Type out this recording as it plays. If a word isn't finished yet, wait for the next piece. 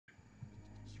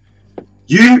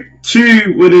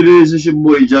YouTube, what it is, it's your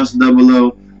boy Just Double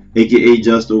O, aka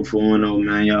Just 040,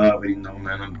 man. Y'all already know,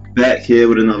 man. I'm back here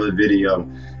with another video.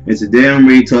 And today I'm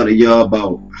ready to talk to y'all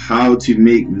about how to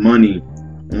make money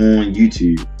on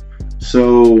YouTube.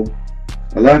 So,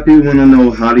 a lot of people want to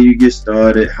know, how do you get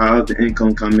started? How's the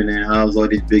income coming in? How's all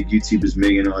these big YouTubers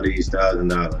making all these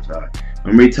 $1,000? Alright,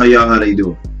 I'm ready to tell y'all how they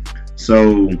do it.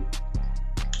 So,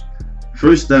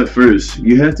 first step first,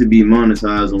 you have to be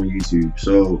monetized on YouTube.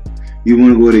 So you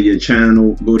want to go to your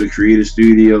channel, go to Creator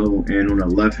Studio, and on the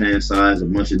left hand side is a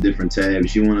bunch of different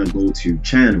tabs. You want to go to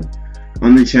channel.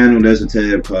 On the channel, there's a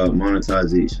tab called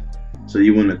monetization. So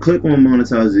you want to click on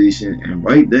monetization, and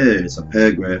right there it's a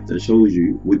paragraph that shows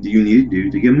you what do you need to do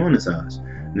to get monetized.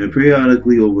 Now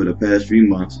periodically over the past 3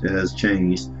 months it has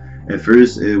changed. At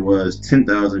first it was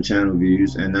 10,000 channel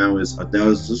views, and now it's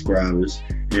 1,000 subscribers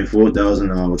and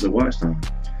 4,000 hours of watch time.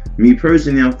 Me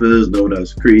personally, I feel as though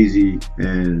that's crazy,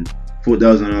 and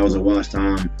 4,000 hours of watch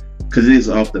time, because it's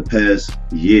off the past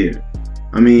year.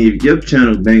 I mean, if your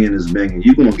channel's banging, is banging,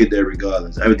 you're gonna get there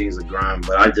regardless. Everything's a grind,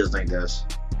 but I just think it's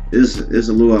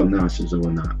a little obnoxious or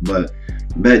whatnot. But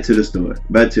back to the story,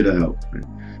 back to the help.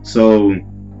 So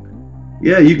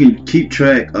yeah, you can keep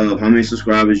track of how many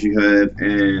subscribers you have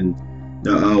and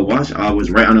the watch hours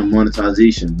right under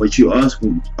monetization. But you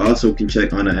also can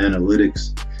check on the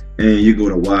analytics, and you go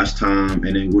to watch time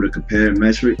and then go to compare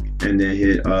metric, and then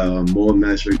hit more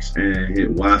metrics and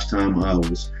hit watch time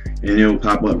hours, and it'll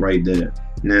pop up right there.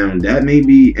 Now that may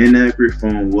be inaccurate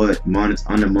from what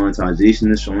under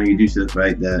monetization is showing you, due to the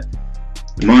fact that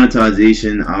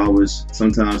monetization hours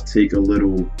sometimes take a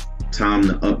little time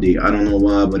to update. I don't know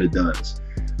why, but it does.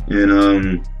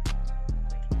 And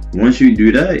once you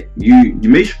do that,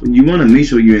 you want to make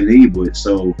sure you enable it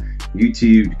so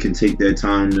YouTube can take their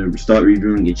time to start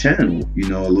reviewing your channel, you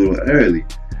know, a little early.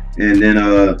 And then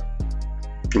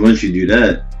once you do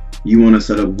that, you want to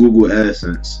set up Google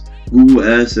AdSense. Google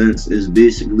AdSense is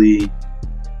basically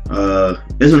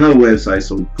it's another website.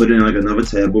 So put in like another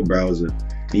tab or browser,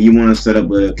 and you want to set up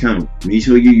an account. Make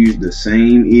sure you use the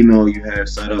same email you have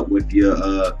set up with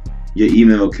your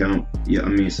email account. Yeah, I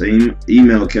mean same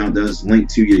email account that's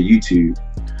linked to your YouTube.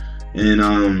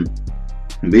 And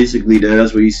basically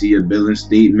that's where you see your billing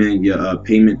statement, your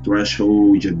payment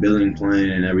threshold, your billing plan,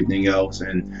 and everything else,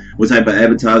 and what type of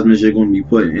advertisements you're going to be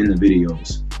putting in the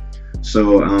videos.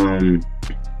 So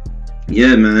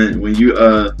yeah, man, when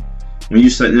you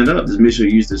setting it up, just make sure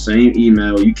you use the same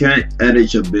email. You can't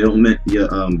edit your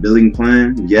billing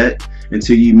plan yet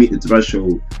until you meet the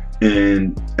threshold.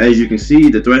 And as you can see,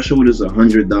 the threshold is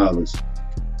 $100,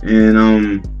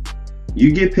 and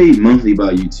you get paid monthly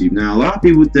by YouTube. Now a lot of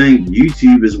people think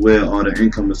YouTube is where all the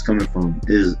income is coming from.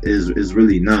 Is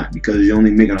really not, because you're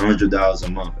only making $100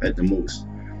 a month at the most.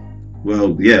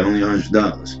 Well, yeah, only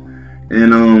 $100.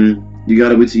 And you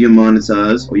gotta wait till you're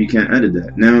monetized, or you can't edit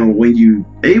that. Now when you're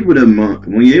able to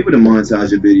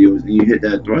monetize your videos and you hit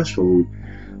that threshold,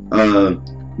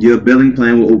 your billing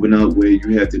plan will open up where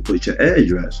you have to put your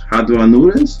address. How do I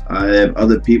know this? I have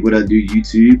other people that do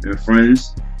YouTube and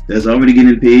friends that's already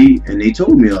getting paid, and they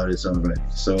told me all this already.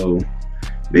 So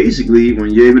basically,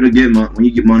 when you're able to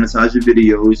monetize your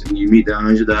videos and you meet the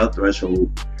 $100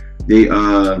 threshold, they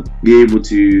be able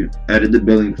to edit the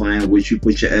billing plan, which you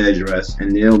put your address,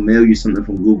 and they'll mail you something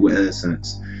from Google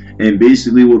AdSense. And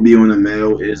basically what will be on the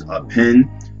mail is a pen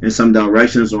and some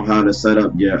directions on how to set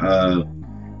up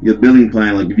your billing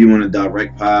plan, like if you want to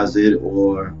direct deposit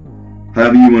or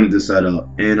however you wanted to set up.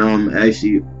 And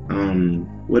actually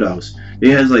what else, it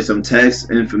has like some tax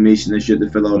information that you have to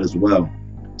fill out as well,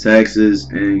 taxes.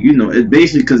 And you know, it's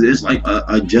basically because it's like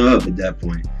a job at that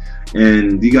point,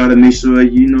 and you got to make sure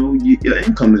you know your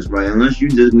income is right, unless you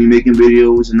just be making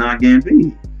videos and not getting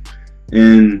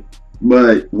paid.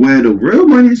 But where the real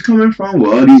money is coming from,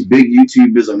 where all these big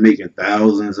YouTubers are making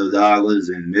thousands of dollars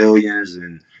and millions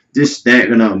and just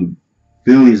stacking up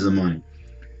billions of money,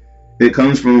 it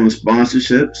comes from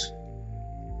sponsorships,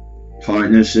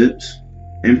 partnerships,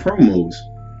 and promos.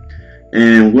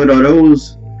 And what are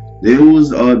those?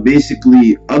 Those are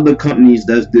basically other companies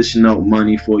that's dishing out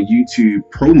money for you to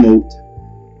promote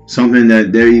something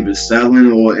that they're either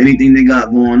selling or anything they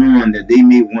got going on that they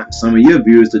may want some of your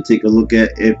viewers to take a look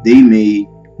at, if they may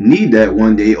need that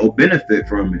one day or benefit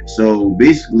from it. So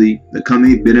basically the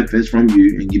company benefits from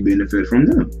you and you benefit from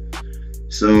them.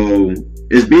 So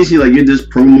it's basically like you're just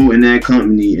promoting that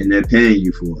company and they're paying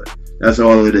you for it. That's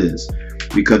all it is,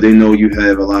 because they know you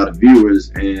have a lot of viewers,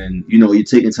 and you know you're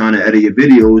taking time to edit your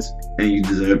videos and you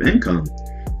deserve income.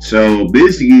 So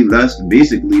basically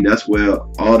that's where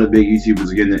all the big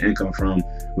YouTubers are getting their income from,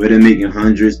 where they're making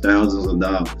hundreds, thousands of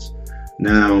dollars.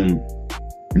 Now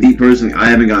Me personally, I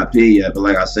haven't got paid yet, but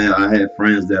like I said, I have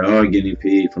friends that are getting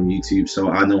paid from YouTube, so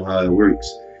I know how it works.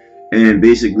 And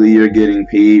basically, you're getting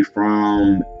paid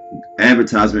from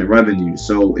advertisement revenue.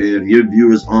 So if your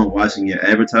viewers aren't watching your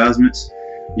advertisements,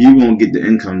 you won't get the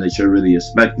income that you're really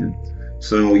expecting.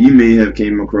 So you may have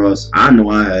came across, I know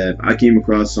I came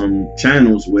across some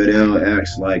channels where they'll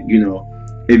ask, like, you know,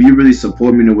 if you really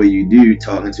support me the way you do,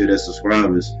 talking to their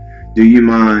subscribers, do you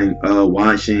mind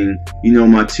watching, you know,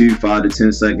 my 2 5 to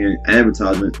 10 second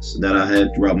advertisements that I have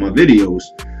throughout my videos?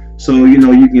 So, you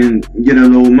know, you can get a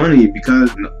little money,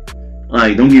 because,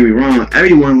 like, don't get me wrong,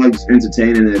 everyone likes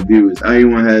entertaining their viewers.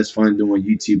 Everyone has fun doing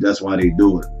YouTube. That's why they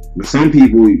do it. But some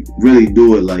people really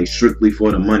do it like strictly for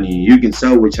the money. You can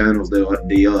tell what channels they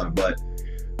are, but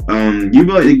you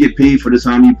really get paid for the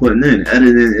time you putting in.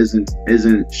 Editing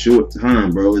isn't short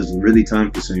time, bro. It's really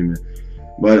time consuming.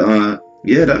 But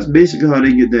yeah, that's basically how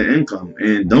they get their income.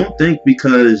 And don't think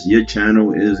because your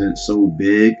channel isn't so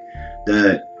big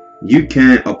that you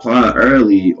can't apply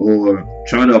early or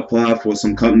try to apply for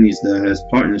some companies that has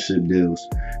partnership deals.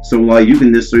 So like, you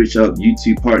can just search up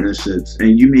YouTube partnerships,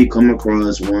 and you may come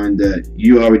across one that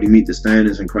you already meet the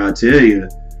standards and criteria,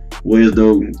 whereas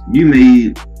though you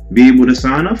may be able to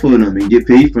sign up for them and get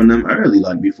paid from them early,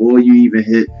 like before you even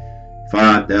hit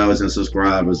 5,000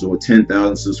 subscribers or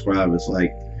 10,000 subscribers.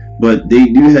 Like, but they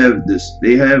do have this,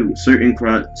 they have certain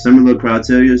similar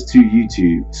criteria to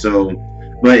YouTube. So,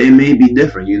 but it may be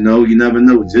different, you know. You never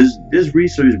know. Just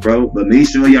research, bro. But make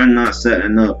sure y'all not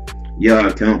setting up your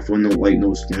account for no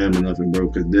scam or nothing, bro.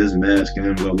 Because there's mad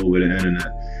scams all over the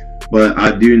internet. But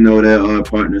I do know there are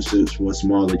partnerships for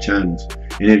smaller channels.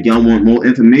 And if y'all want more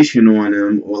information on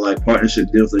them, or like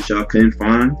partnership deals that y'all can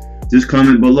find, just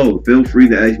comment below. Feel free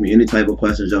to ask me any type of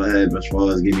questions y'all have as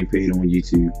far as getting paid on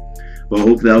YouTube. But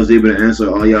hopefully I was able to answer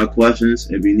all y'all questions.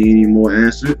 If you need any more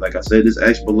answers, like I said, just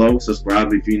ask below.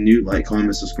 Subscribe if you're new. Like,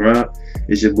 comment, subscribe.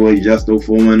 It's your boy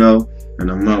Justo410,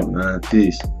 and I'm out, man.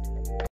 Peace.